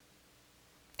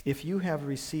If you have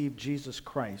received Jesus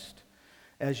Christ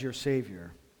as your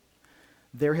Savior,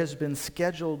 there has been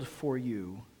scheduled for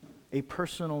you a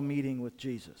personal meeting with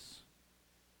Jesus.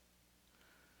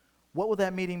 What will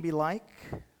that meeting be like?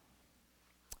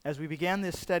 As we began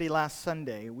this study last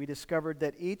Sunday, we discovered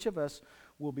that each of us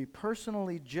will be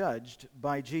personally judged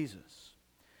by Jesus.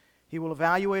 He will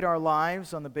evaluate our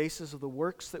lives on the basis of the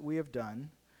works that we have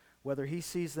done, whether he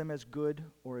sees them as good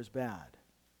or as bad.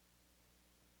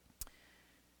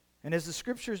 And as the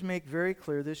Scriptures make very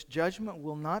clear, this judgment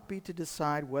will not be to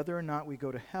decide whether or not we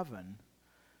go to heaven,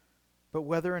 but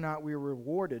whether or not we are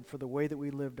rewarded for the way that we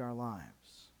lived our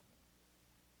lives.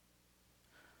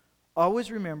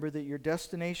 Always remember that your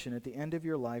destination at the end of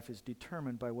your life is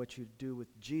determined by what you do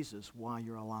with Jesus while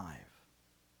you're alive.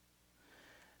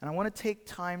 And I want to take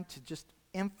time to just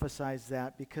emphasize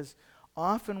that, because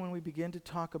often when we begin to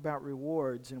talk about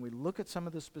rewards and we look at some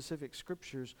of the specific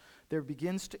scriptures, there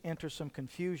begins to enter some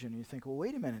confusion. You think, well,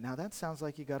 wait a minute, now that sounds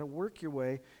like you got to work your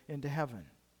way into heaven.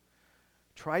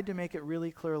 Tried to make it really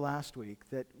clear last week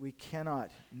that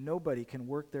nobody can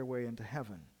work their way into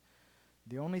heaven.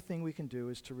 The only thing we can do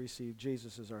is to receive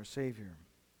Jesus as our Savior.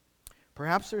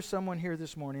 Perhaps there's someone here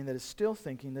this morning that is still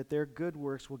thinking that their good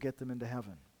works will get them into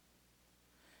heaven.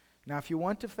 Now, if you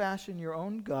want to fashion your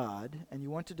own God and you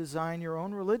want to design your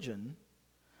own religion,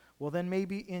 well, then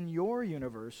maybe in your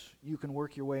universe you can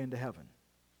work your way into heaven.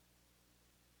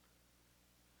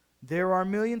 There are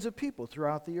millions of people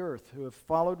throughout the earth who have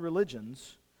followed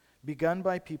religions begun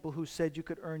by people who said you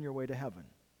could earn your way to heaven.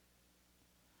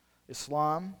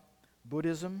 Islam,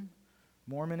 Buddhism,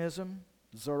 Mormonism,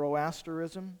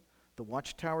 Zoroastrianism, the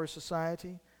Watchtower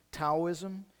Society,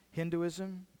 Taoism,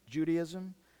 Hinduism,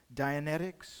 Judaism,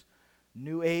 Dianetics,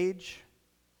 New Age.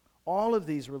 All of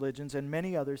these religions and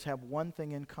many others have one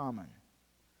thing in common.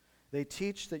 They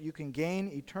teach that you can gain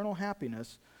eternal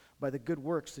happiness by the good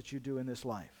works that you do in this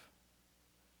life.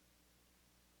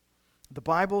 The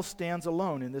Bible stands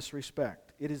alone in this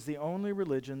respect. It is the only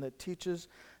religion that teaches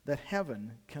that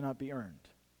heaven cannot be earned.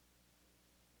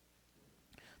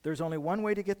 There's only one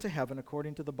way to get to heaven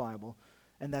according to the Bible,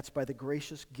 and that's by the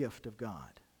gracious gift of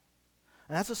God.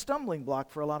 And that's a stumbling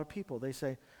block for a lot of people. They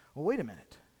say, well, wait a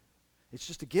minute. It's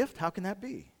just a gift? How can that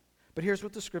be? But here's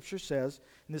what the Scripture says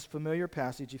in this familiar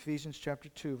passage, Ephesians chapter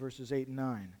 2, verses 8 and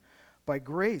 9. By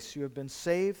grace you have been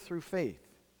saved through faith,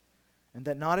 and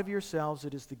that not of yourselves,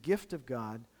 it is the gift of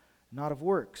God, not of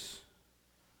works,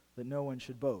 that no one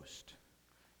should boast.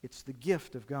 It's the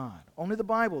gift of God. Only the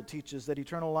Bible teaches that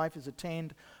eternal life is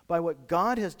attained by what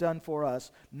God has done for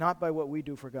us, not by what we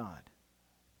do for God.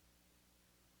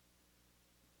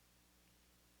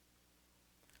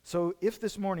 So if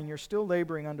this morning you're still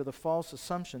laboring under the false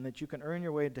assumption that you can earn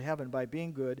your way into heaven by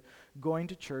being good, going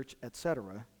to church,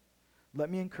 etc., let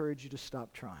me encourage you to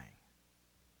stop trying.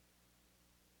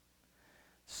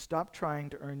 Stop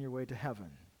trying to earn your way to heaven.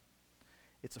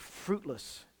 It's a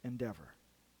fruitless endeavor.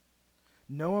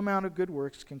 No amount of good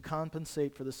works can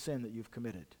compensate for the sin that you've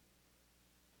committed.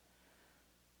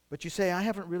 But you say, I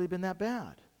haven't really been that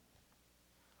bad.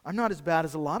 I'm not as bad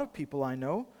as a lot of people I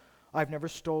know. I've never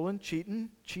stolen,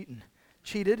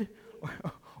 cheated,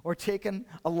 or taken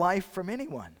a life from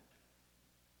anyone.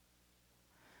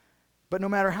 But no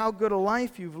matter how good a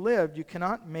life you've lived, you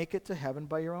cannot make it to heaven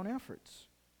by your own efforts.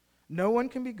 No one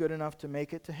can be good enough to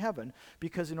make it to heaven,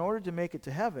 because in order to make it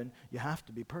to heaven, you have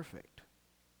to be perfect.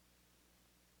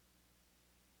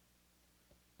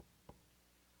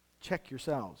 Check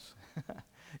yourselves.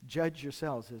 Judge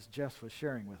yourselves, as Jeff was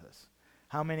sharing with us.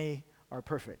 How many are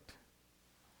perfect?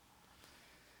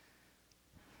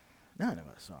 None of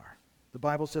us are. The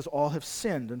Bible says all have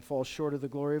sinned and fall short of the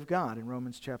glory of God in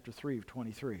Romans chapter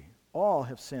 3:23. All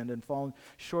have sinned and fallen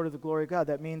short of the glory of God.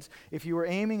 That means if you were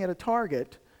aiming at a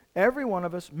target, every one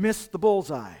of us missed the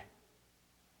bullseye.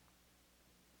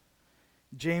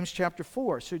 James chapter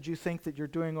 4, should you think that you're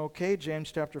doing okay?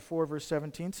 James chapter 4, verse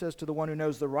 17 says, to the one who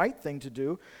knows the right thing to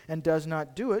do and does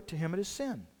not do it, to him it is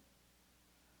sin.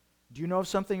 Do you know of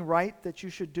something right that you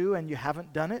should do and you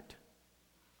haven't done it?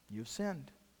 You've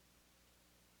sinned.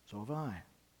 So have I.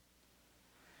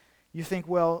 You think,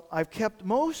 well, I've kept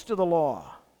most of the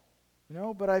law,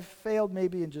 but I've failed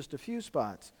maybe in just a few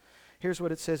spots. Here's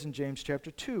what it says in James chapter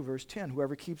 2, verse 10.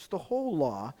 Whoever keeps the whole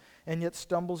law and yet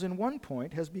stumbles in one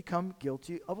point has become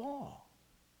guilty of all.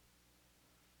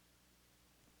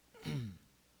 I'm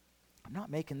not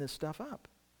making this stuff up.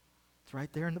 It's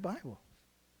right there in the Bible.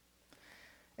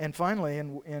 And finally,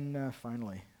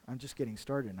 I'm just getting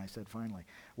started and I said finally.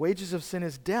 Wages of sin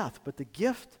is death, but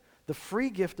the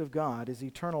free gift of God is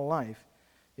eternal life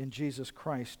in Jesus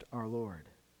Christ our Lord.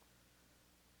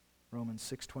 Romans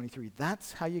 6:23.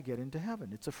 That's how you get into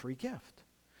heaven. It's a free gift.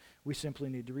 We simply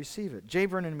need to receive it. J.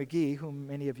 Vernon McGee, whom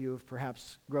many of you have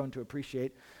perhaps grown to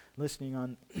appreciate listening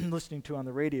to on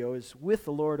the radio, is with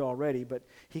the Lord already, but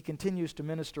he continues to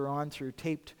minister on through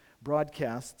taped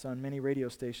broadcasts on many radio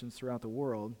stations throughout the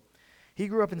world. He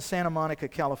grew up in Santa Monica,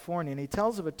 California, and he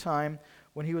tells of a time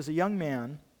when he was a young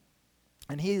man,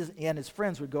 and he and his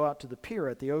friends would go out to the pier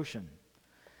at the ocean.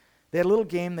 They had a little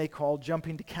game they called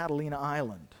Jumping to Catalina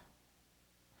Island.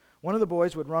 One of the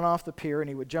boys would run off the pier and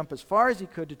he would jump as far as he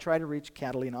could to try to reach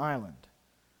Catalina Island.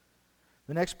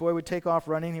 The next boy would take off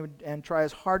running and try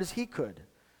as hard as he could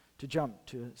to jump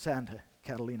to Santa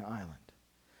Catalina Island.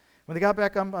 When they got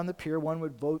back up on the pier, one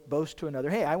would boast to another,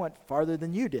 "Hey, I went farther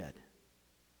than you did."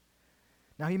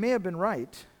 Now, he may have been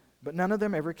right, but none of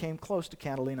them ever came close to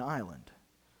Catalina Island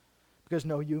because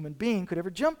no human being could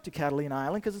ever jump to Catalina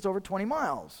Island because it's over 20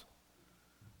 miles.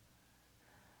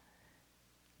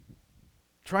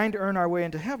 Trying to earn our way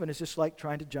into heaven is just like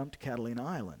trying to jump to Catalina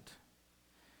Island.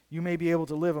 You may be able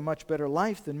to live a much better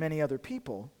life than many other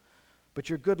people, but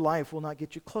your good life will not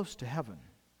get you close to heaven.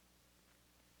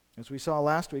 As we saw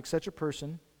last week, such a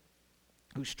person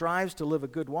who strives to live a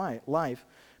good life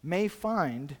may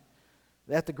find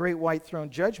at the great white throne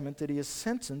judgment that he is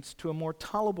sentenced to a more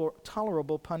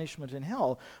tolerable punishment in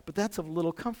hell, but that's of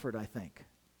little comfort, I think.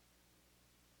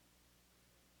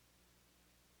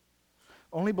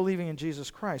 Only believing in Jesus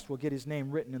Christ will get his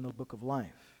name written in the book of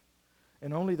life.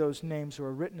 And only those names who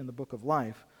are written in the book of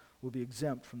life will be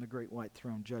exempt from the great white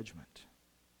throne judgment.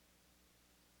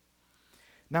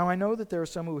 Now, I know that there are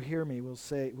some who hear me will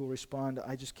respond,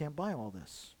 "I just can't buy all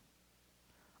this.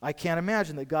 I can't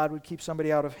imagine that God would keep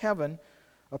somebody out of heaven,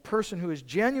 a person who is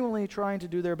genuinely trying to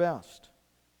do their best."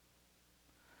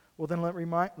 Well, then let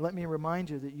me remind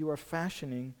you that you are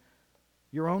fashioning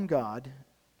your own God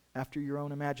after your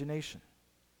own imagination.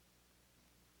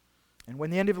 And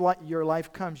when the end of your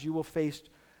life comes, you will face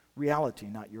reality,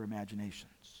 not your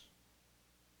imaginations.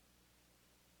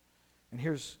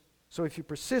 So if you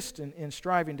persist in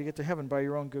striving to get to heaven by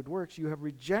your own good works, you have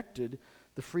rejected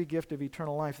the free gift of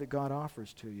eternal life that God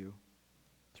offers to you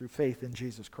through faith in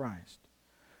Jesus Christ.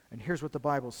 And here's what the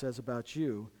Bible says about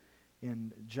you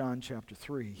in John chapter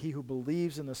 3. "He who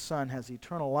believes in the Son has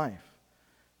eternal life,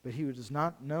 but he who does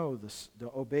not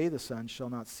obey the Son shall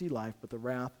not see life, but the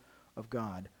wrath of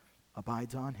God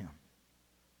abides on him."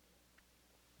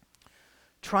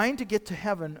 Trying to get to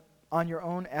heaven on your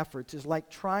own efforts is like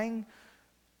trying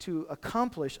to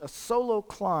accomplish a solo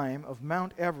climb of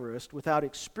Mount Everest without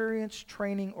experience,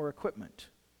 training, or equipment.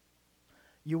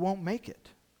 You won't make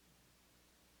it.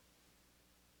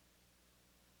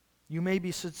 You may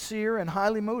be sincere and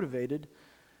highly motivated,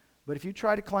 but if you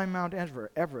try to climb Mount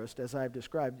Everest, as I've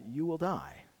described, you will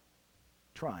die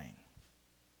trying.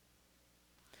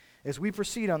 As we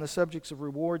proceed on the subject of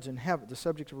rewards in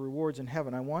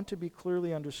heaven, I want to be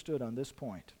clearly understood on this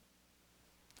point.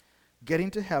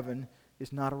 Getting to heaven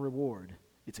is not a reward,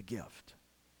 it's a gift.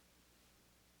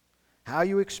 How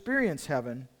you experience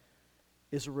heaven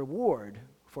is a reward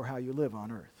for how you live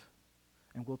on earth.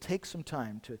 And we'll take some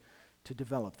time to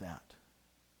develop that.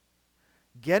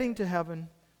 Getting to heaven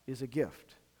is a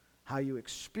gift. How you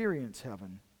experience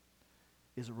heaven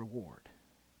is a reward.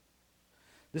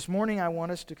 This morning I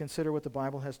want us to consider what the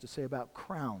Bible has to say about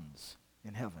crowns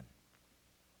in heaven.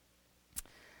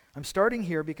 I'm starting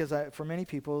here because for many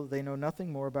people, they know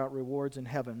nothing more about rewards in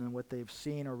heaven than what they've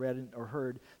seen or read or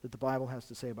heard that the Bible has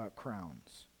to say about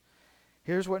crowns.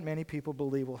 Here's what many people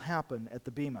believe will happen at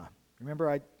the Bema.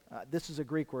 Remember, this is a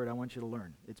Greek word I want you to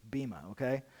learn. It's Bema,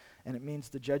 okay? And it means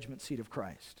the judgment seat of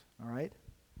Christ, all right?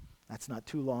 That's not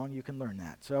too long. You can learn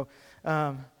that. So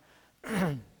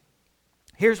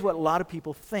here's what a lot of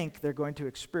people think they're going to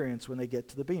experience when they get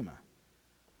to the Bema.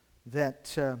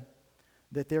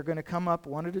 That they're going to come up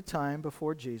one at a time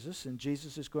before Jesus, and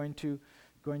Jesus is going to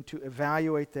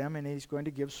evaluate them, and he's going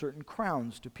to give certain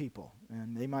crowns to people.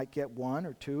 And they might get one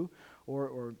or two,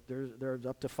 or there's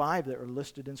up to 5 that are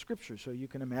listed in Scripture. So you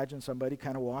can imagine somebody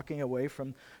kind of walking away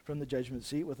from the judgment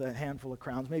seat with a handful of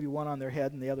crowns, maybe one on their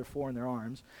head and the other 4 in their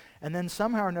arms. And then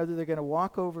somehow or another they're going to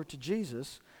walk over to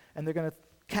Jesus, and they're going to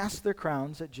cast their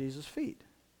crowns at Jesus' feet.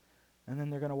 And then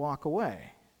they're going to walk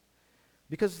away.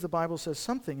 Because the Bible says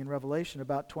something in Revelation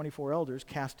about 24 elders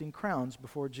casting crowns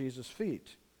before Jesus'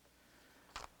 feet.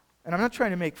 And I'm not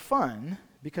trying to make fun,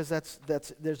 because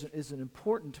there's an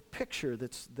important picture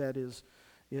that is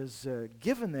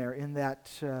given there in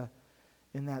that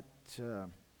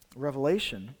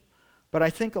Revelation. But I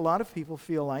think a lot of people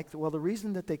feel like, well, the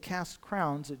reason that they cast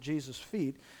crowns at Jesus'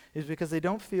 feet is because they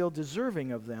don't feel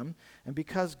deserving of them, and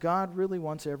because God really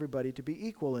wants everybody to be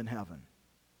equal in heaven.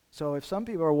 So if some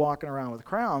people are walking around with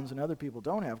crowns and other people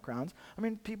don't have crowns, I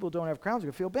mean, people who don't have crowns are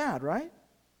going to feel bad, right?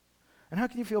 And how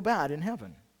can you feel bad in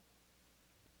heaven?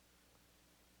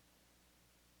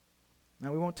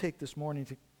 Now, we won't take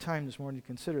time this morning to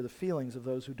consider the feelings of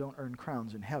those who don't earn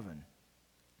crowns in heaven.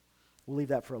 We'll leave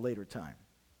that for a later time.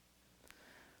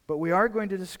 But we are going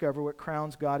to discover what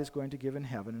crowns God is going to give in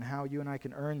heaven and how you and I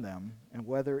can earn them and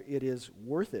whether it is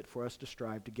worth it for us to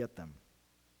strive to get them.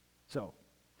 So,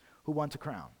 who wants a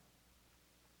crown?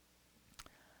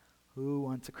 Who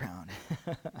wants a crown?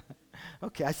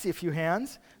 Okay, I see a few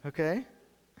hands, okay?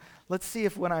 Let's see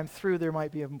if when I'm through there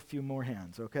might be a few more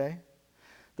hands, okay?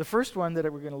 The first one that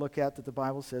we're going to look at that the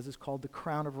Bible says is called the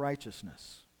crown of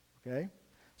righteousness, okay?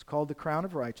 It's called the crown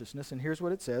of righteousness, and here's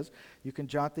what it says. You can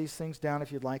jot these things down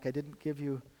if you'd like. I didn't give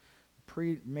you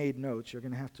pre-made notes. You're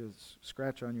going to have to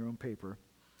scratch on your own paper.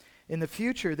 In the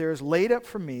future, there is laid up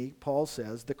for me, Paul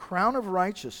says, the crown of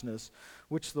righteousness,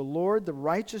 which the Lord, the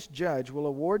righteous judge, will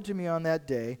award to me on that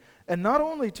day, and not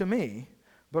only to me,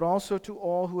 but also to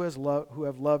all who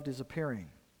have loved his appearing.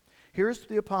 Here's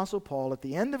the Apostle Paul at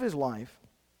the end of his life.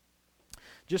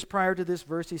 Just prior to this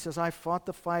verse, he says, I fought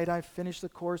the fight, I finished the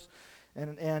course,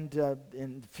 and in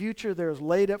the future there is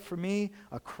laid up for me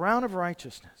a crown of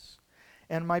righteousness.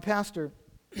 And my pastor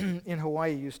in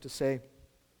Hawaii used to say,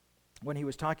 when he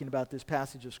was talking about this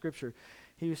passage of Scripture,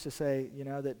 he used to say, you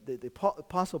know, that the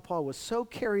Apostle Paul was so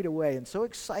carried away and so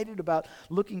excited about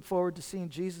looking forward to seeing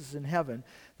Jesus in heaven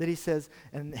that he says,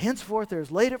 and henceforth there is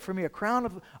laid up for me a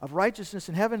crown of righteousness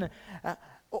in heaven,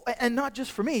 and not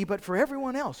just for me, but for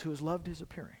everyone else who has loved his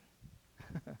appearing.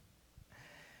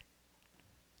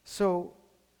 So,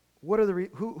 what are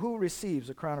who receives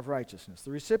a crown of righteousness?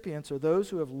 The recipients are those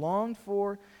who have longed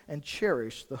for and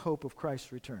cherished the hope of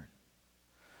Christ's return.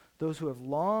 Those who have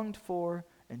longed for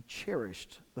and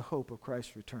cherished the hope of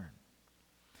Christ's return.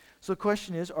 So the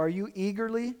question is, are you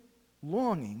eagerly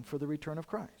longing for the return of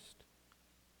Christ?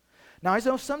 Now, I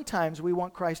know sometimes we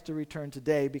want Christ to return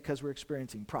today because we're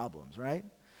experiencing problems, right?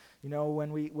 You know,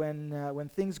 when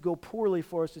things go poorly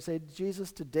for us, to say,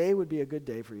 Jesus, today would be a good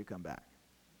day for you to come back.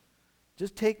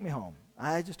 Just take me home.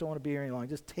 I just don't want to be here any longer.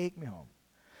 Just take me home.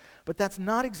 But that's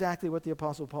not exactly what the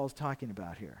Apostle Paul is talking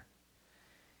about here.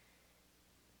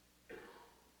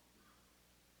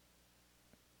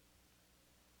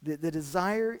 The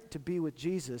desire to be with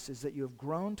Jesus is that you have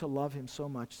grown to love him so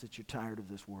much that you're tired of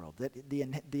this world. That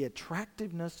the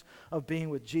attractiveness of being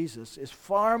with Jesus is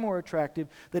far more attractive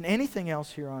than anything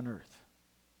else here on earth.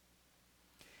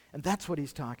 And that's what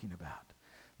he's talking about.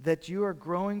 That you are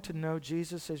growing to know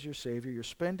Jesus as your Savior. You're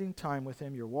spending time with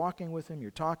him. You're walking with him. You're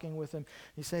talking with him.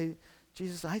 You say,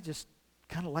 Jesus, I just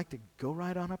kind of like to go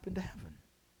right on up into heaven.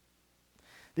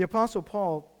 The Apostle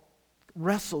Paul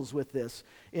wrestles with this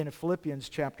in Philippians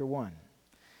chapter 1.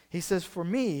 He says, for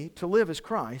me, to live is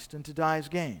Christ and to die is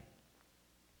gain.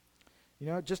 You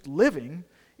know, just living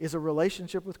is a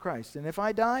relationship with Christ. And if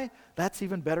I die, that's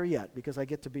even better yet because I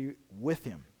get to be with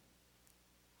him.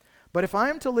 But if I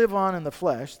am to live on in the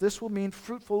flesh, this will mean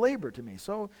fruitful labor to me.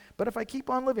 But if I keep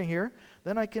on living here,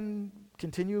 then I can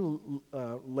continue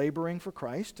laboring for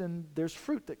Christ, and there's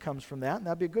fruit that comes from that, and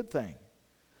that'd be a good thing.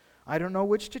 I don't know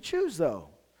which to choose, though.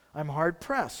 I'm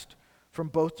hard-pressed from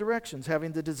both directions,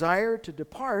 having the desire to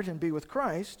depart and be with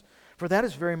Christ, for that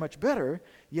is very much better,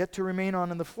 yet to remain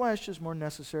on in the flesh is more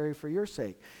necessary for your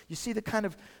sake. You see the kind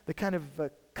of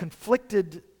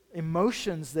conflicted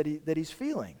emotions that he's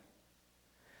feeling.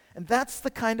 And that's the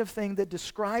kind of thing that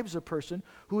describes a person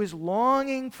who is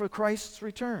longing for Christ's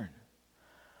return.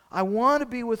 I want to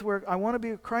be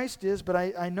where Christ is, but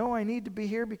I know I need to be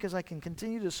here because I can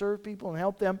continue to serve people and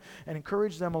help them and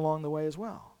encourage them along the way as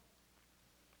well.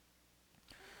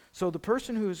 So the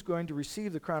person who is going to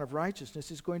receive the crown of righteousness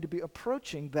is going to be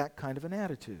approaching that kind of an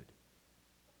attitude.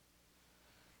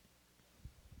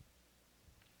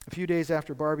 A few days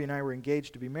after Barbie and I were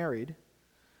engaged to be married,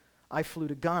 I flew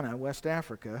to Ghana, West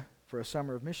Africa, for a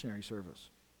summer of missionary service.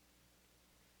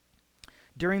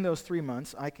 During those 3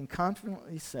 months, I can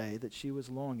confidently say that she was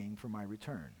longing for my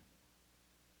return.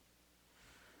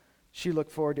 She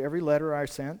looked forward to every letter I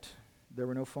sent. There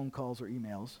were no phone calls or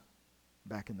emails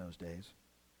back in those days.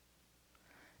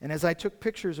 And as I took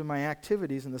pictures of my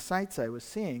activities and the sights I was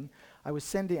seeing, I was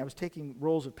taking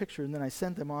rolls of pictures, and then I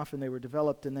sent them off, and they were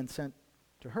developed and then sent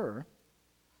to her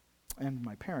and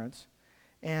my parents.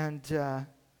 And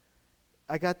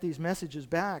I got these messages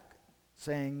back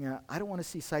saying, I don't want to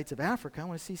see sights of Africa, I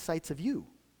want to see sights of you.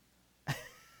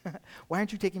 Why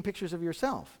aren't you taking pictures of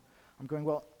yourself? I'm going,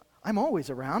 well, I'm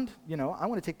always around, I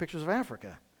want to take pictures of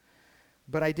Africa.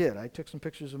 But I did. I took some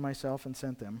pictures of myself and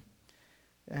sent them.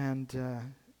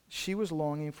 And she was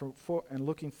longing for and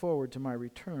looking forward to my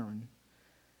return.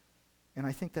 And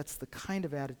I think that's the kind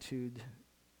of attitude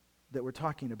that we're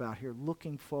talking about here,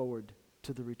 looking forward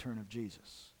to the return of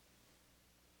Jesus.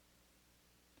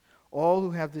 All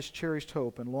who have this cherished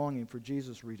hope and longing for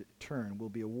Jesus' return will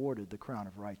be awarded the crown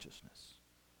of righteousness.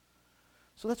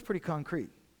 So that's pretty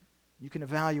concrete. You can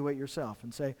evaluate yourself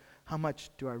and say, how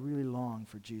much do I really long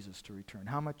for Jesus to return?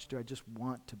 How much do I just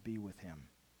want to be with him?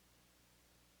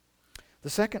 The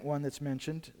second one that's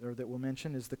mentioned, or that we'll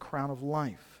mention, is the crown of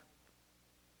life.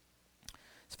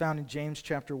 It's found in James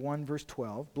chapter 1, verse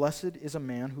 12. Blessed is a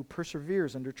man who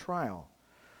perseveres under trial.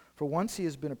 For once he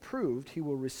has been approved, he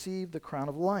will receive the crown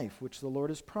of life, which the Lord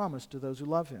has promised to those who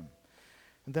love him.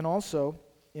 And then also,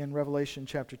 in Revelation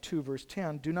chapter 2, verse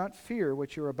 10, do not fear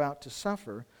what you're about to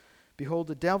suffer. Behold,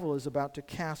 the devil is about to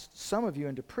cast some of you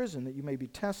into prison that you may be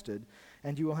tested,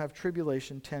 and you will have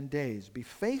tribulation 10 days. Be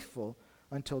faithful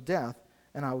until death,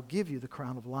 and I will give you the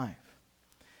crown of life.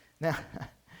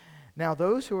 Now,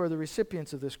 those who are the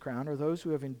recipients of this crown are those who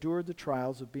have endured the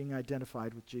trials of being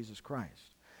identified with Jesus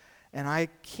Christ. And I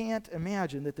can't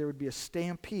imagine that there would be a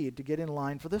stampede to get in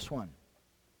line for this one.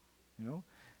 You know,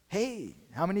 hey,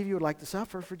 how many of you would like to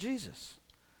suffer for Jesus?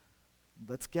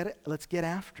 Let's get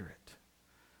after it.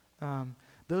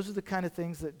 Those are the kind of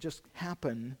things that just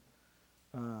happen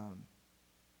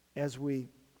as we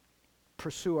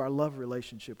pursue our love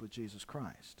relationship with Jesus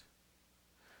Christ.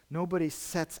 Nobody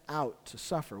sets out to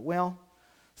suffer. Well,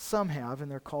 some have,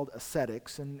 and they're called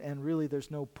ascetics, and really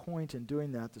there's no point in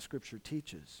doing that, the Scripture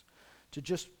teaches. To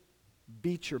just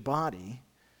beat your body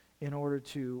in order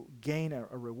to gain a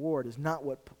reward is not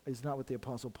what the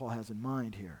Apostle Paul has in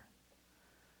mind here.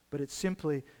 But it's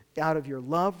simply out of your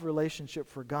love relationship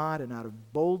for God and out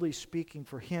of boldly speaking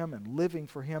for him and living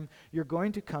for him, you're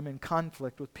going to come in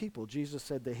conflict with people. Jesus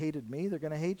said, they hated me, they're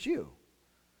going to hate you.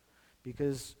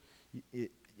 Because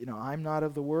I'm not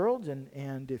of the world,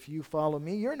 and if you follow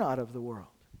me, you're not of the world.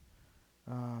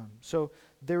 So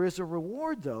there is a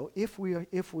reward, though. If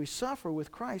we suffer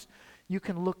with Christ, you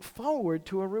can look forward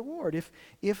to a reward.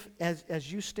 If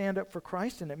as you stand up for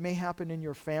Christ, and it may happen in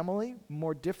your family,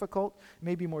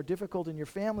 maybe more difficult in your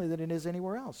family than it is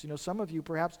anywhere else. Some of you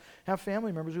perhaps have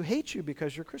family members who hate you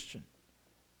because you're Christian.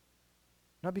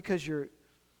 Not because you're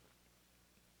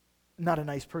not a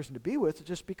nice person to be with,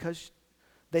 just because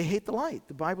they hate the light.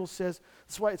 The Bible says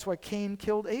it's why Cain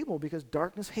killed Abel, because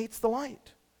darkness hates the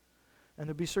light. And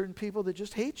there'll be certain people that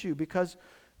just hate you because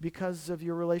of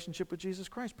your relationship with Jesus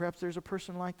Christ. Perhaps there's a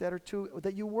person like that or two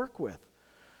that you work with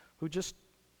who just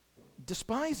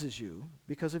despises you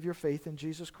because of your faith in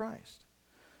Jesus Christ.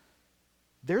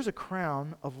 There's a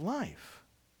crown of life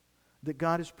that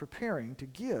God is preparing to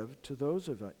give to those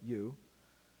of you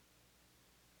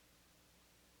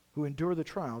who endure the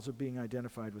trials of being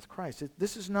identified with Christ.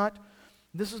 This is not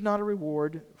a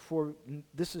reward for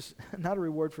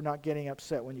not getting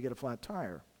upset when you get a flat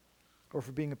tire, or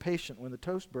for being patient when the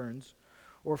toast burns,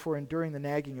 or for enduring the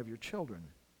nagging of your children.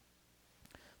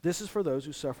 This is for those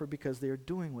who suffer because they are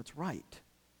doing what's right,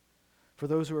 for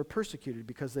those who are persecuted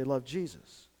because they love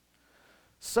Jesus.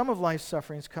 Some of life's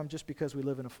sufferings come just because we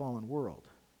live in a fallen world.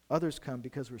 Others come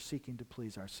because we're seeking to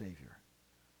please our Savior.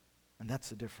 And that's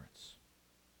the difference.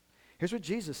 Here's what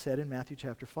Jesus said in Matthew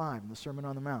chapter 5 in the Sermon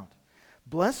on the Mount.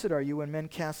 Blessed are you when men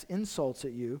cast insults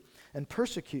at you and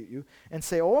persecute you and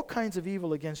say all kinds of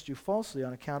evil against you falsely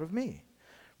on account of me.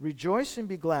 Rejoice and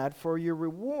be glad, for your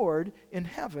reward in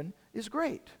heaven is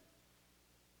great.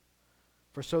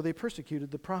 For so they persecuted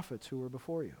the prophets who were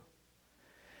before you.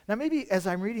 Now maybe as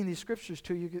I'm reading these scriptures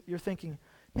to you, you're thinking,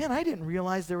 man, I didn't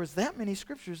realize there was that many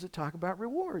scriptures that talk about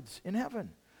rewards in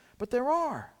heaven. But there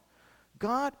are.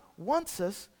 God wants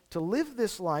us to live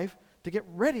this life to get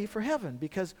ready for heaven,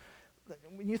 because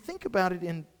when you think about it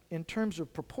in terms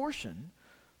of proportion,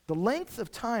 the length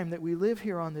of time that we live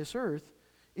here on this earth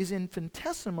is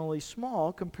infinitesimally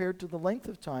small compared to the length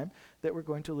of time that we're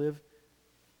going to live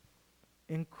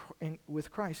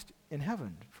with Christ in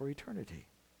heaven for eternity.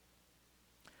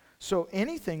 So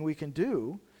anything we can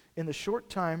do in the short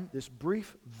time, this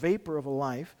brief vapor of a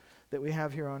life that we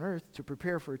have here on earth to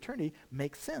prepare for eternity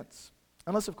makes sense.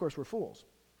 Unless, of course, we're fools.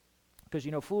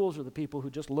 Because, fools are the people who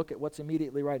just look at what's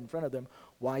immediately right in front of them.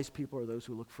 Wise people are those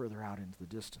who look further out into the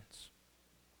distance.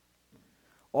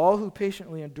 All who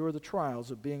patiently endure the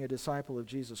trials of being a disciple of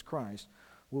Jesus Christ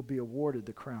will be awarded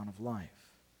the crown of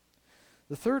life.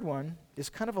 The third one is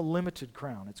kind of a limited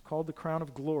crown. It's called the crown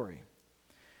of glory.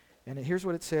 And here's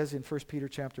what it says in 1 Peter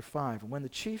chapter 5. When the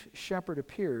chief shepherd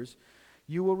appears,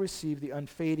 you will receive the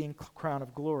unfading crown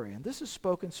of glory. And this is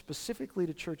spoken specifically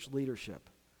to church leadership.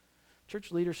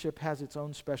 Church leadership has its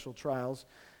own special trials,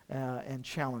 and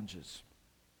challenges.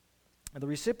 And the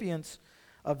recipients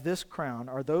of this crown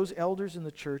are those elders in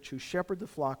the church who shepherd the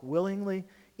flock willingly,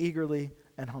 eagerly,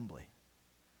 and humbly.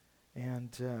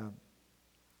 And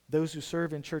those who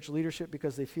serve in church leadership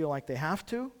because they feel like they have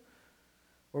to,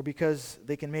 or because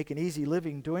they can make an easy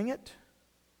living doing it,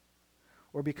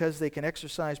 or because they can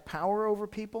exercise power over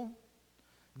people,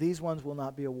 these ones will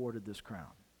not be awarded this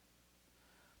crown.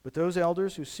 But those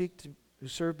elders who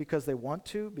serve because they want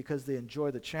to, because they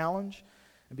enjoy the challenge,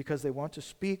 and because they want to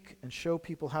speak and show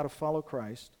people how to follow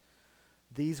Christ,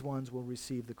 these ones will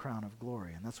receive the crown of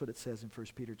glory. And that's what it says in 1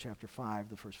 Peter chapter 5,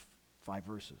 the first 5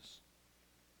 verses.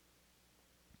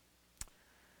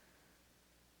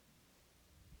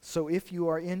 So if you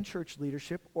are in church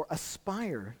leadership or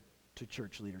aspire to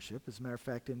church leadership, as a matter of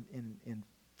fact, in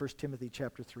 1 Timothy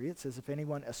chapter 3, it says if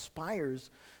anyone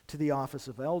aspires to the office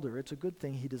of elder, it's a good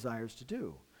thing he desires to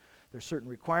do. There's certain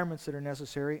requirements that are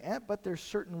necessary, but there's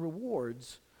certain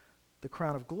rewards, the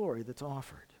crown of glory that's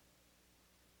offered.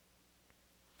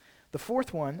 The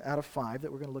fourth one out of 5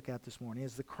 that we're going to look at this morning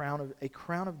is a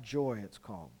crown of joy, it's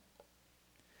called.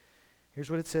 Here's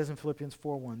what it says in Philippians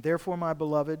 4:1. Therefore, my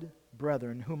beloved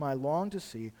brethren, whom I long to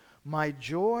see, my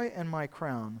joy and my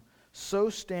crown, so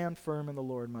stand firm in the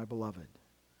Lord, my beloved.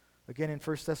 Again in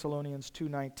 1 Thessalonians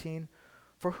 2:19,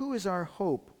 for who is our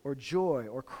hope or joy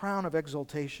or crown of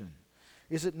exaltation?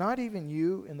 Is it not even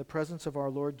you in the presence of our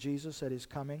Lord Jesus at his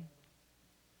coming?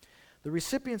 The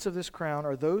recipients of this crown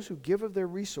are those who give of their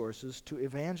resources to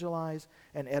evangelize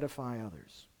and edify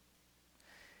others.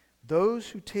 Those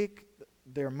who take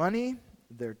their money,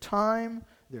 their time,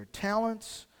 their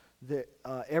talents,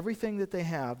 everything that they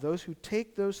have, those who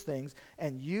take those things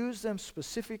and use them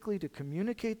specifically to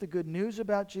communicate the good news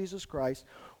about Jesus Christ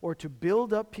or to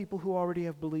build up people who already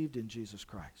have believed in Jesus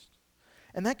Christ.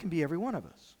 And that can be every one of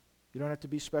us. You don't have to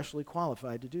be specially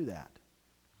qualified to do that.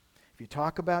 If you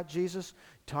talk about Jesus,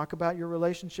 talk about your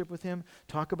relationship with him,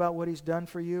 talk about what he's done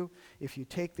for you, if you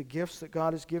take the gifts that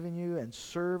God has given you and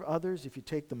serve others, if you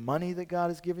take the money that God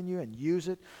has given you and use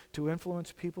it to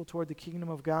influence people toward the kingdom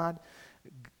of God,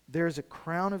 there's a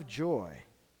crown of joy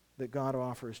that God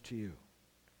offers to you.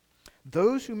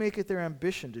 Those who make it their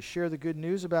ambition to share the good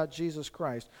news about Jesus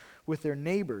Christ with their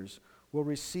neighbors will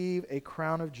receive a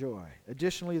crown of joy.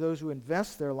 Additionally, those who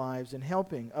invest their lives in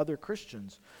helping other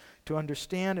Christians to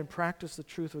understand and practice the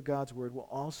truth of God's word will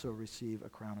also receive a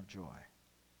crown of joy.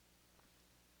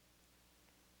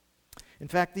 In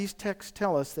fact, these texts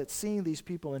tell us that seeing these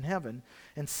people in heaven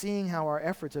and seeing how our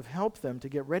efforts have helped them to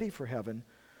get ready for heaven,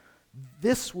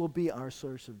 this will be our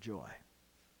source of joy.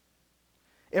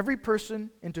 Every person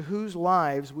into whose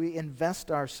lives we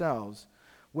invest ourselves,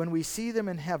 when we see them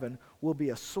in heaven, will be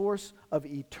a source of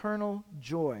eternal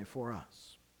joy for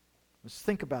us. Let's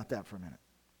think about that for a minute.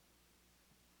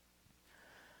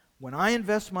 When I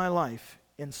invest my life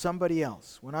in somebody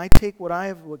else, when I take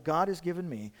what God has given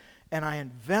me, and I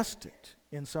invest it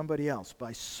in somebody else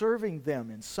by serving them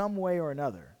in some way or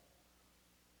another,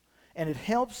 and it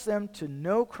helps them to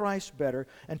know Christ better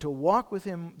and to walk with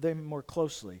them more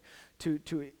closely, to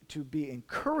be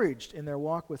encouraged in their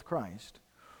walk with Christ,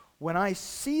 when I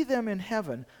see them in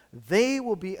heaven, they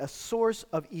will be a source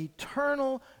of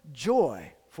eternal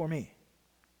joy for me.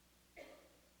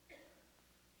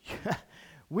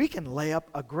 We can lay up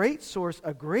a great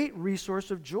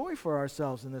resource of joy for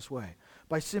ourselves in this way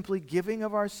by simply giving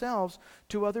of ourselves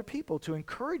to other people to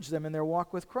encourage them in their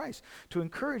walk with Christ, to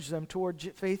encourage them toward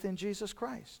faith in Jesus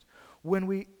Christ.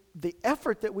 The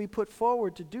effort that we put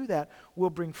forward to do that will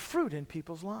bring fruit in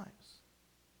people's lives.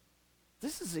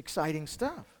 This is exciting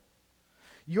stuff.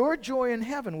 Your joy in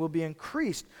heaven will be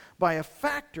increased by a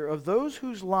factor of those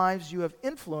whose lives you have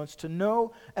influenced to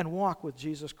know and walk with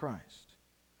Jesus Christ.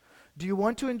 Do you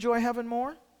want to enjoy heaven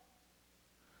more?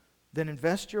 Then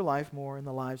invest your life more in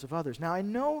the lives of others. Now, I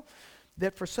know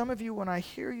that for some of you,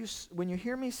 when you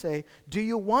hear me say, do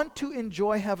you want to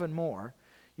enjoy heaven more,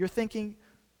 you're thinking,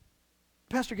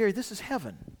 Pastor Gary, this is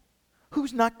heaven.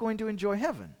 Who's not going to enjoy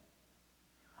heaven?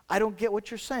 I don't get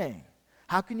what you're saying.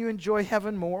 How can you enjoy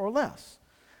heaven more or less?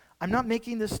 I'm not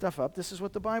making this stuff up. This is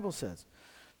what the Bible says.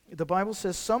 The Bible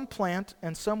says some plant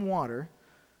and some water,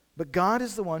 but God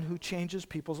is the one who changes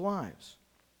people's lives.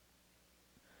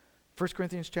 1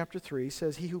 Corinthians chapter 3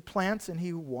 says, he who plants and he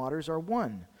who waters are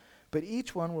one, but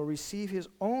each one will receive his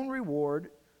own reward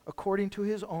according to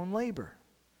his own labor.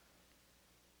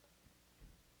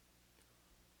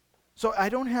 So I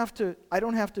don't have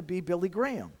to be Billy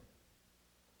Graham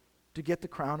to get the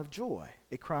crown of joy,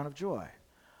 a crown of joy.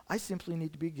 I simply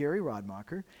need to be Gary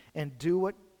Rodmacher and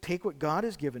take what God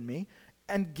has given me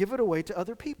and give it away to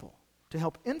other people to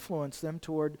help influence them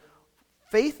toward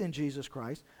faith in Jesus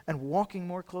Christ and walking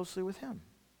more closely with Him.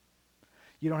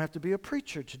 You don't have to be a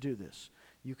preacher to do this.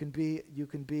 You can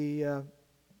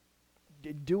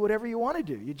do whatever you want to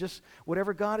do. You just,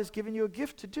 whatever God has given you a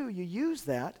gift to do, you use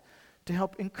that to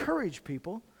help encourage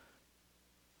people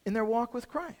in their walk with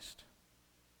Christ.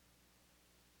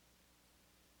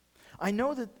 I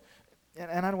know that,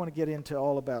 and I don't want to get into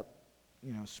all about,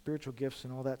 spiritual gifts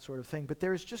and all that sort of thing, but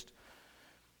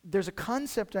there's a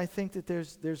concept, I think, that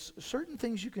there's certain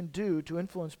things you can do to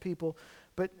influence people,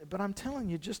 but I'm telling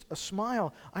you, just a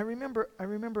smile. I remember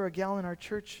a gal in our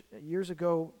church years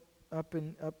ago up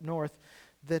north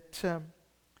that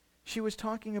she was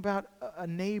talking about a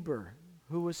neighbor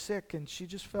who was sick, and she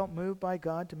just felt moved by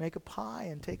God to make a pie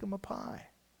and take him a pie.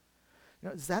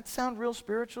 Does that sound real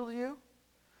spiritual to you?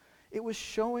 It was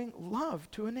showing love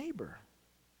to a neighbor.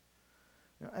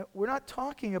 We're not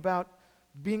talking about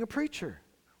being a preacher.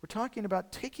 We're talking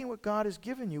about taking what God has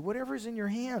given you, whatever is in your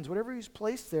hands, whatever He's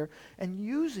placed there, and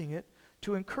using it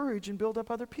to encourage and build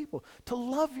up other people, to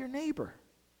love your neighbor.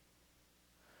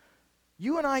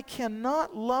 You and I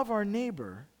cannot love our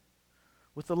neighbor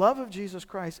with the love of Jesus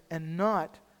Christ and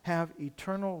not have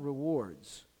eternal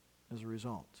rewards as a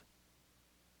result.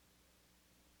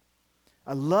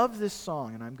 I love this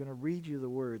song, and I'm going to read you the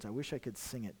words. I wish I could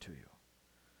sing it to you.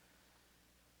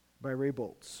 By Ray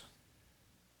Boltz.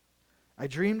 I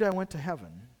dreamed I went to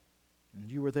heaven,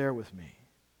 and you were there with me.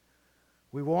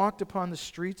 We walked upon the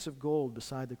streets of gold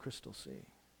beside the crystal sea.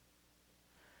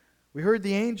 We heard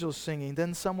the angels singing,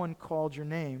 then someone called your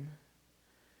name.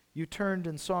 You turned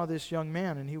and saw this young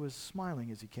man, and he was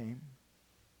smiling as he came.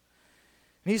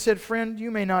 And he said, "Friend, you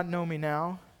may not know me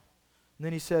now." And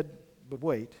then he said, "But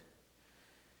wait,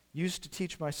 you used to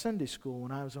teach my Sunday school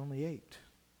when I was only 8.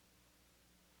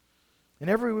 And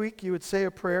every week you would say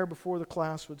a prayer before the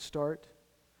class would start.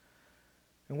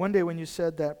 And one day when you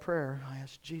said that prayer, I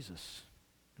asked Jesus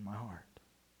in my heart.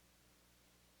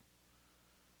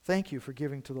 Thank you for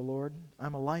giving to the Lord.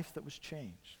 I'm a life that was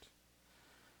changed.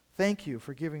 Thank you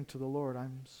for giving to the Lord.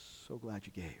 I'm so glad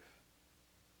you gave."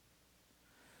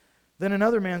 Then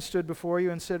another man stood before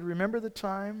you and said, "Remember the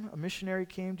time a missionary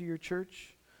came to your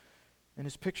church and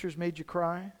his pictures made you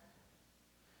cry?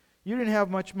 You didn't have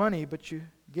much money, but you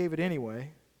gave it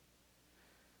anyway.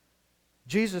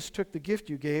 Jesus took the gift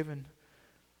you gave, and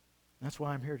that's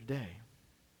why I'm here today.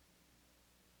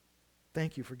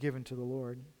 Thank you for giving to the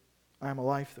Lord. I am a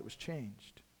life that was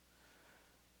changed.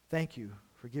 Thank you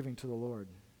for giving to the Lord.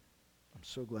 I'm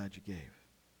so glad you gave."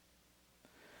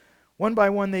 One by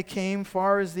one they came,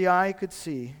 far as the eye could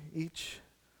see, each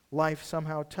life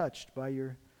somehow touched by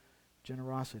your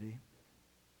generosity.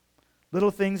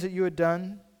 Little things that you had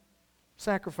done,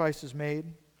 sacrifices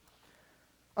made,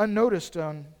 unnoticed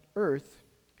on earth,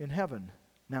 in heaven,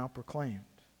 now proclaimed.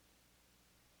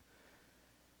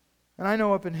 And I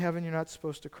know up in heaven you're not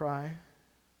supposed to cry,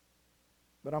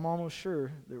 but I'm almost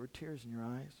sure there were tears in your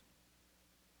eyes.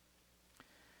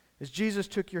 As Jesus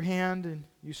took your hand and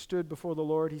you stood before the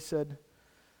Lord, He said,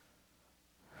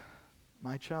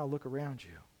 "My child, look around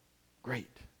you.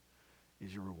 Great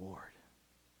is your reward."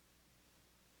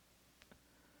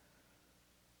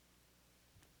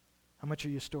 How much are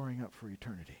you storing up for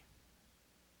eternity?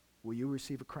 Will you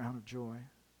receive a crown of joy?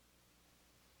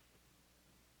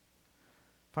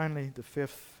 Finally, the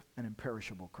fifth, an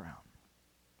imperishable crown.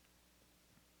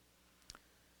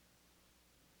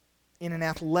 In an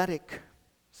athletic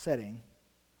setting,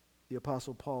 the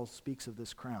Apostle Paul speaks of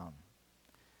this crown.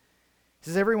 He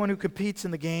says, "Everyone who competes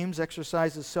in the games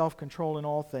exercises self-control in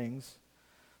all things.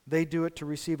 They do it to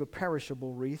receive a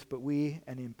perishable wreath, but we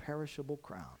an imperishable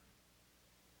crown.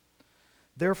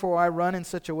 Therefore I run in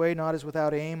such a way not as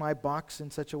without aim, I box in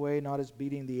such a way not as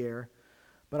beating the air,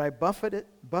 but I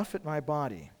buffet my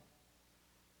body."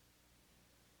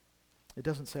 It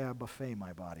doesn't say I buffet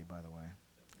my body, by the way.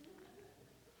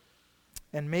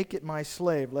 "And make it my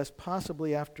slave, lest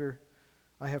possibly after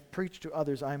I have preached to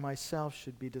others, I myself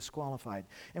should be disqualified."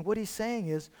 And what he's saying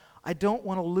is, I don't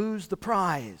want to lose the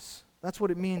prize. That's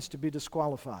what it means to be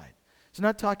disqualified. He's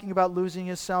not talking about losing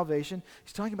his salvation.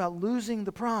 He's talking about losing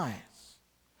the prize.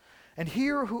 And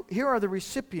here are the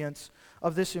recipients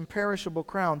of this imperishable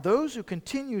crown. Those who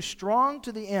continue strong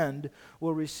to the end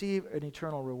will receive an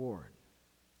eternal reward.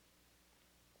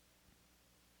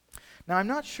 Now, I'm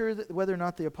not sure whether or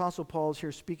not the Apostle Paul is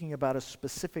here speaking about a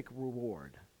specific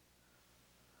reward,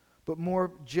 but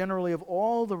more generally of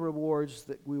all the rewards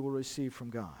that we will receive from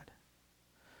God.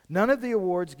 None of the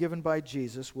awards given by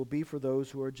Jesus will be for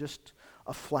those who are just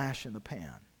a flash in the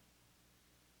pan.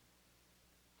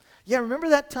 Yeah, remember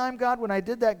that time, God, when I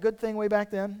did that good thing way back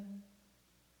then?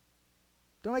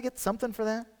 Don't I get something for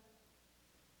that?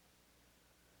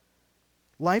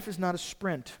 Life is not a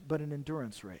sprint, but an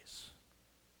endurance race.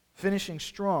 Finishing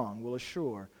strong will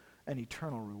assure an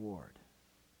eternal reward.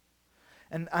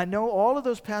 And I know all of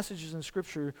those passages in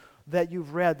Scripture that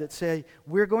you've read that say,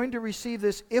 we're going to receive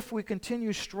this if we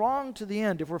continue strong to the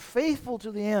end, if we're faithful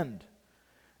to the end.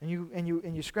 And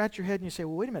you scratch your head and you say,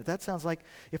 well, wait a minute, that sounds like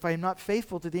if I am not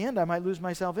faithful to the end, I might lose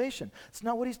my salvation. It's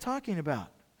not what he's talking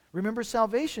about. Remember,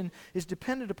 salvation is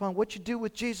dependent upon what you do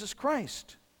with Jesus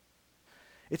Christ.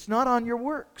 It's not on your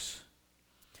works.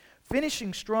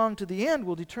 Finishing strong to the end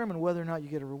will determine whether or not you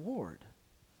get a reward.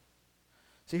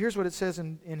 See, here's what it says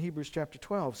in Hebrews chapter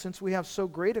 12. Since we have so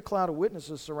great a cloud of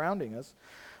witnesses surrounding us,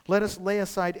 let us lay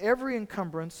aside every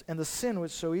encumbrance and the sin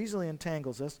which so easily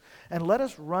entangles us, and let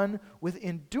us run with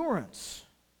endurance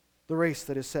the race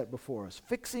that is set before us,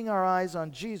 fixing our eyes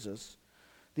on Jesus,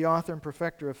 the author and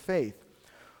perfecter of faith,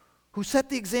 who set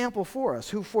the example for us,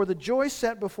 who for the joy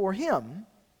set before him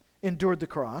endured the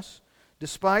cross,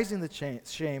 despising the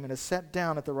shame, and is set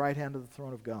down at the right hand of the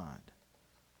throne of God.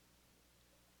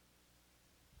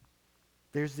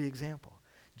 There's the example.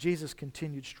 Jesus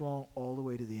continued strong all the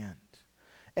way to the end.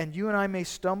 And you and I may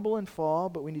stumble and fall,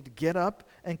 but we need to get up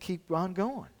and keep on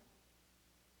going.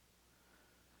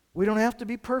 We don't have to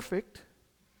be perfect,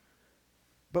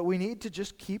 but we need to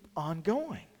just keep on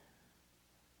going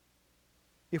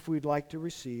if we'd like to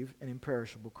receive an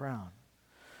imperishable crown.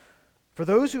 For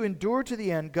those who endure to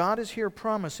the end, God is here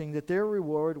promising that their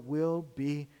reward will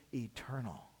be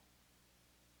eternal.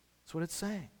 That's what it's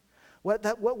saying.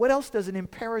 What else does an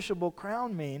imperishable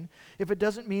crown mean if it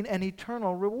doesn't mean an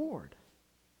eternal reward?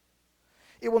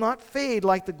 It will not fade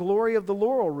like the glory of the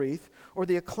laurel wreath or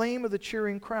the acclaim of the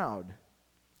cheering crowd.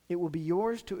 It will be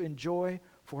yours to enjoy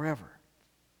forever.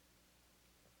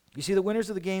 You see, the winners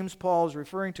of the games Paul is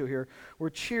referring to here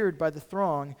were cheered by the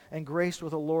throng and graced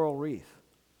with a laurel wreath.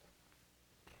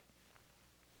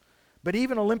 But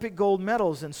even Olympic gold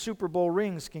medals and Super Bowl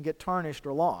rings can get tarnished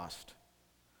or lost.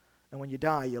 And when you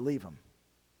die, you leave them.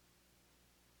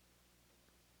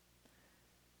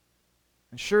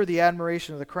 And surely the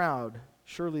admiration of the crowd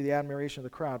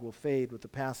will fade with the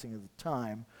passing of the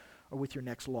time or with your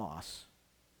next loss.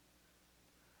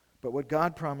 But what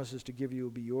God promises to give you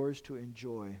will be yours to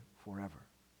enjoy forever.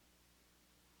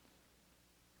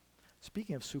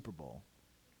 Speaking of Super Bowl,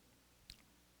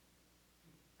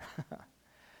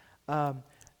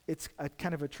 it's a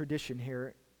kind of a tradition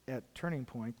here at Turning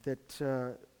Point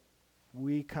that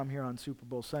we come here on Super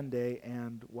Bowl Sunday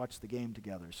and watch the game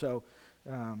together. So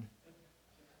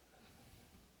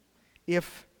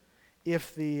if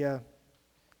the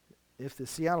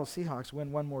Seattle Seahawks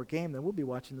win one more game, then we'll be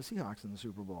watching the Seahawks in the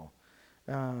Super Bowl.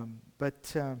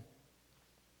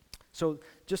 So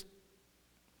just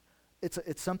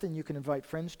it's something you can invite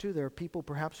friends to. There are people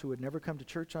perhaps who would never come to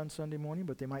church on Sunday morning,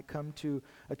 but they might come to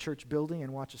a church building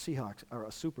and watch a Seahawks or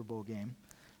a Super Bowl game.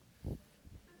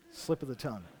 Slip of the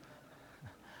tongue.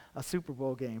 A Super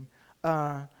Bowl game.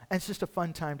 And it's just a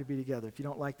fun time to be together. If you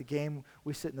don't like the game,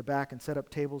 we sit in the back and set up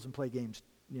tables and play games,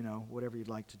 whatever you'd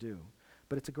like to do.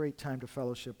 But it's a great time to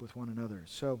fellowship with one another.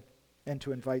 So, and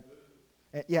to invite,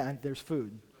 and there's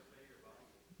food.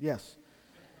 Yes.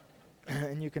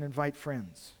 And you can invite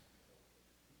friends.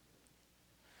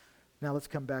 Now let's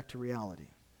come back to reality.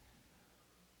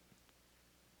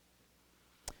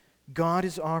 God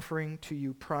is offering to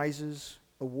you prizes,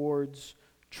 awards,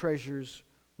 treasures,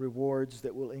 rewards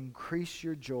that will increase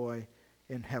your joy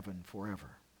in heaven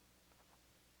forever.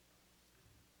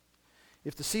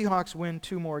 If the Seahawks win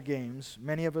 2 more games,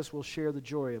 many of us will share the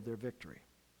joy of their victory.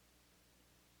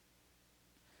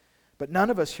 But none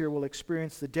of us here will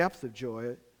experience the depth of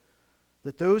joy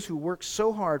that those who worked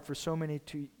so hard for so many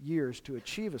years to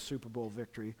achieve a Super Bowl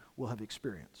victory will have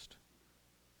experienced.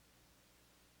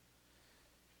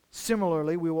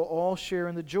 Similarly, we will all share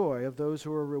in the joy of those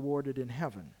who are rewarded in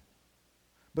heaven.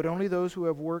 But only those who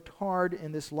have worked hard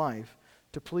in this life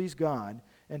to please God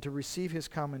and to receive his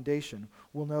commendation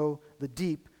will know the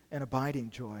deep and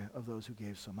abiding joy of those who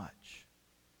gave so much.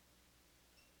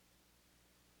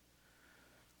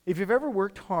 If you've ever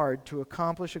worked hard to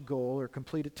accomplish a goal or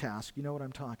complete a task, you know what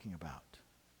I'm talking about.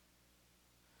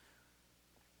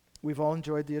 We've all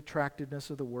enjoyed the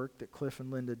attractiveness of the work that Cliff and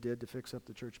Linda did to fix up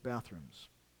the church bathrooms.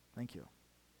 Thank you.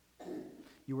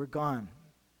 You were gone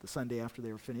the Sunday after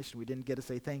they were finished, and we didn't get to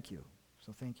say thank you.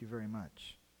 So thank you very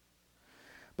much.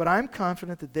 But I'm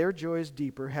confident that their joy is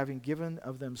deeper, having given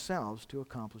of themselves to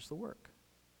accomplish the work.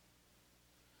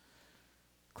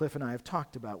 Cliff and I have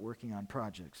talked about working on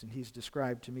projects, and he's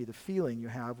described to me the feeling you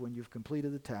have when you've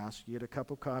completed the task, you get a cup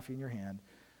of coffee in your hand,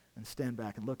 and stand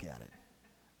back and look at it.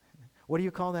 What do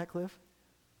you call that, Cliff?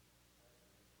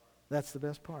 That's the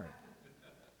best part.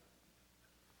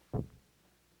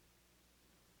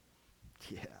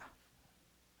 Yeah.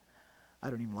 I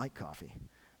don't even like coffee.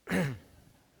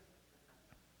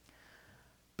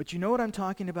 But you know what I'm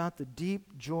talking about? The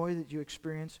deep joy that you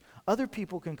experience? Other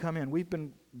people can come in. We've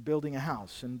been building a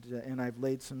house, and I've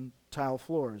laid some tile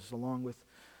floors along with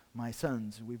my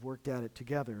sons. We've worked at it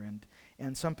together.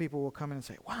 And some people will come in and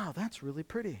say, wow, that's really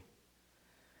pretty.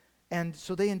 And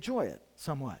so they enjoy it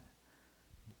somewhat.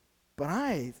 But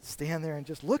I stand there and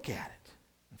just look at it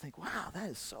and think, wow, that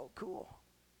is so cool.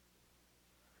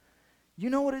 You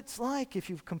know what it's like if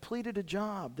you've completed a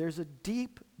job. There's a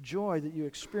deep joy that you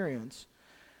experience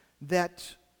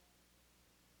that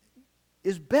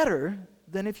is better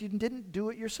than if you didn't do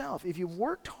it yourself. If you've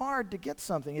worked hard to get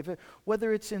something,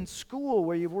 whether it's in school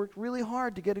where you've worked really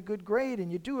hard to get a good grade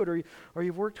and you do it, or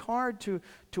you've worked hard to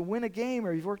win a game,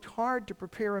 or you've worked hard to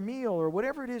prepare a meal, or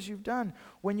whatever it is you've done,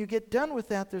 when you get done with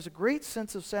that, there's a great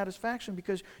sense of satisfaction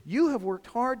because you have worked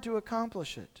hard to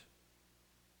accomplish it.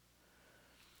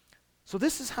 So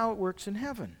this is how it works in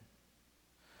heaven.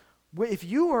 If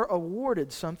you are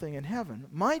awarded something in heaven,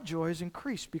 my joy is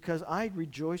increased because I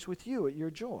rejoice with you at your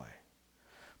joy.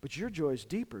 But your joy is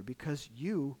deeper because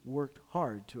you worked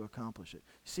hard to accomplish it.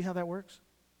 See how that works?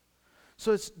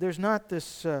 So there's not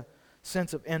this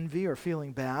sense of envy or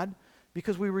feeling bad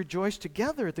because we rejoice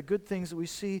together at the good things that we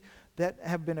see that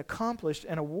have been accomplished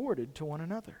and awarded to one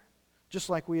another. Just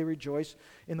like we rejoice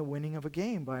in the winning of a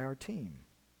game by our team,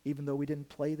 even though we didn't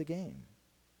play the game.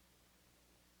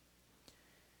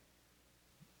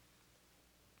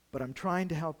 But I'm trying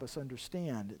to help us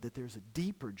understand that there's a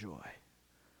deeper joy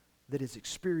that is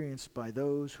experienced by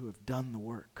those who have done the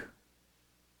work.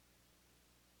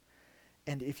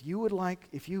 And if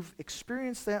you've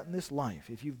experienced that in this life,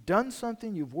 if you've done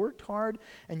something, you've worked hard,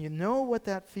 and you know what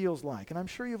that feels like, and I'm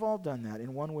sure you've all done that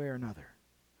in one way or another,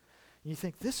 and you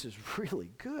think, this is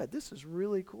really good, this is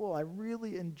really cool, I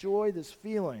really enjoy this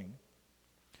feeling.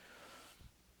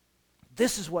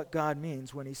 This is what God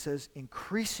means when he says,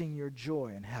 increasing your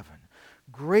joy in heaven.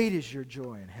 Great is your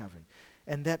joy in heaven.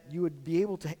 And that you would be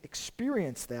able to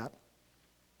experience that.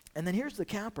 And then here's the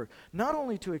capper. Not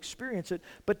only to experience it,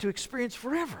 but to experience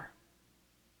forever.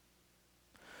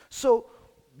 So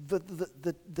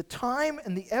the time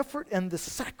and the effort and the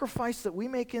sacrifice that we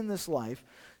make in this life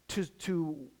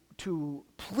to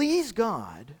please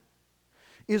God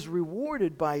is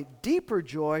rewarded by deeper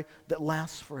joy that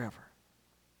lasts forever.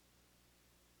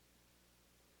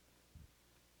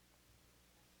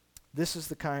 This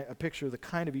is a picture of the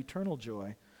kind of eternal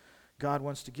joy God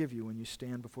wants to give you when you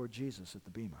stand before Jesus at the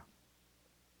Bema.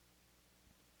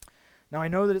 Now, I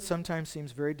know that it sometimes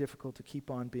seems very difficult to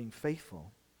keep on being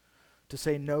faithful, to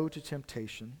say no to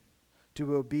temptation, to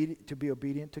be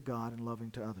obedient to God and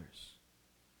loving to others.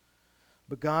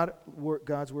 But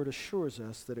God's word assures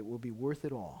us that it will be worth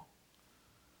it all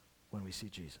when we see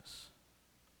Jesus.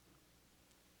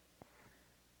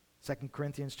 2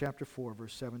 Corinthians chapter 4,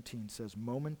 verse 17 says,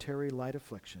 momentary light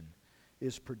affliction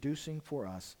is producing for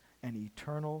us an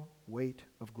eternal weight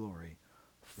of glory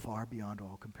far beyond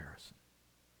all comparison.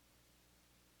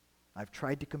 I've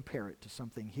tried to compare it to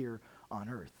something here on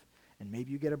earth, and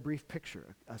maybe you get a brief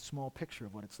picture, a small picture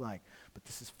of what it's like, but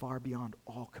this is far beyond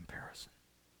all comparison,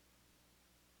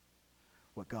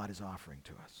 what God is offering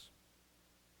to us.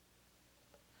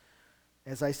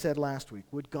 As I said last week,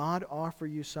 would God offer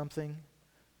you something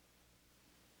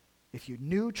if you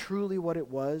knew truly what it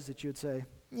was that you'd say,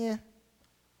 yeah,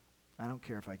 I don't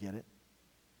care if I get it?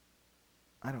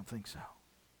 I don't think so.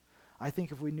 I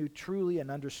think if we knew truly and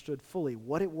understood fully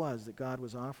what it was that God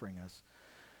was offering us,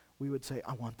 we would say,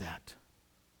 I want that.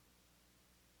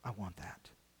 I want that.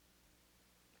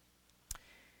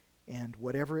 And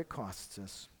whatever it costs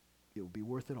us, it will be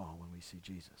worth it all when we see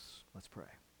Jesus. Let's pray.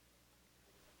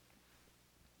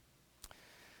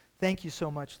 Thank you so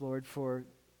much, Lord, for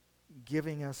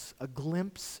giving us a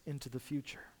glimpse into the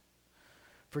future,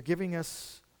 for giving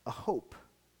us a hope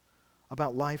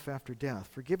about life after death,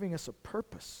 for giving us a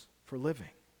purpose for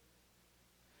living.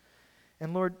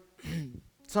 And Lord,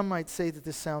 some might say that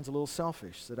this sounds a little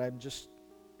selfish, that I'm just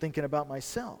thinking about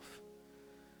myself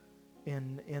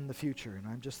in the future, and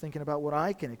I'm just thinking about what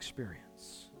I can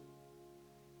experience.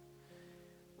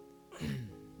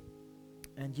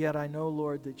 And yet I know,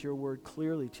 Lord, that your word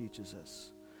clearly teaches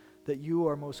us that you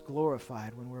are most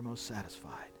glorified when we're most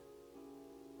satisfied.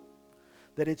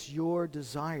 That it's your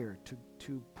desire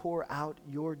to pour out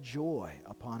your joy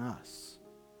upon us.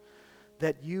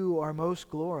 That you are most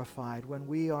glorified when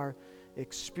we are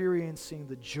experiencing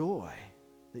the joy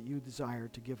that you desire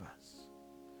to give us.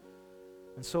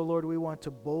 And so, Lord, we want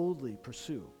to boldly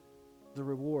pursue the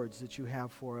rewards that you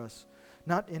have for us,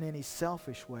 not in any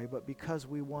selfish way, but because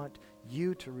we want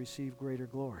you to receive greater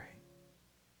glory.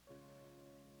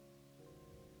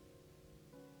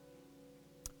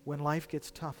 When life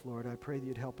gets tough, Lord, I pray that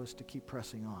you'd help us to keep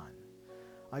pressing on.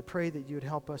 I pray that you'd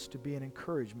help us to be an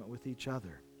encouragement with each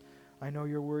other. I know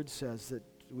your word says that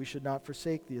we should not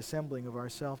forsake the assembling of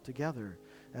ourselves together,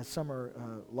 as some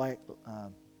are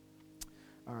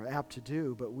apt to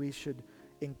do, but we should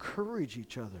encourage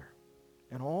each other.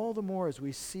 And all the more as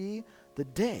we see the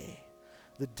day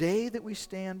that we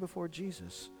stand before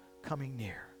Jesus coming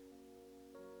near.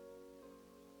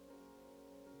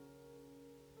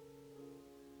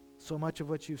 So much of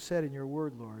what you've said in your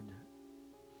word, Lord,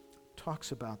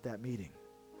 talks about that meeting,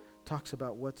 talks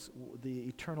about what's the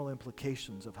eternal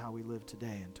implications of how we live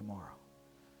today and tomorrow.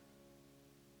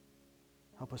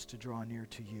 Help us to draw near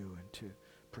to you and to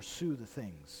pursue the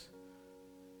things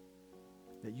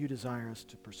that you desire us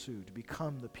to pursue, to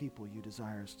become the people you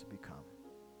desire us to become.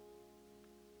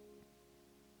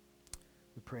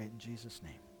 We pray it in Jesus'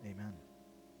 name. Amen.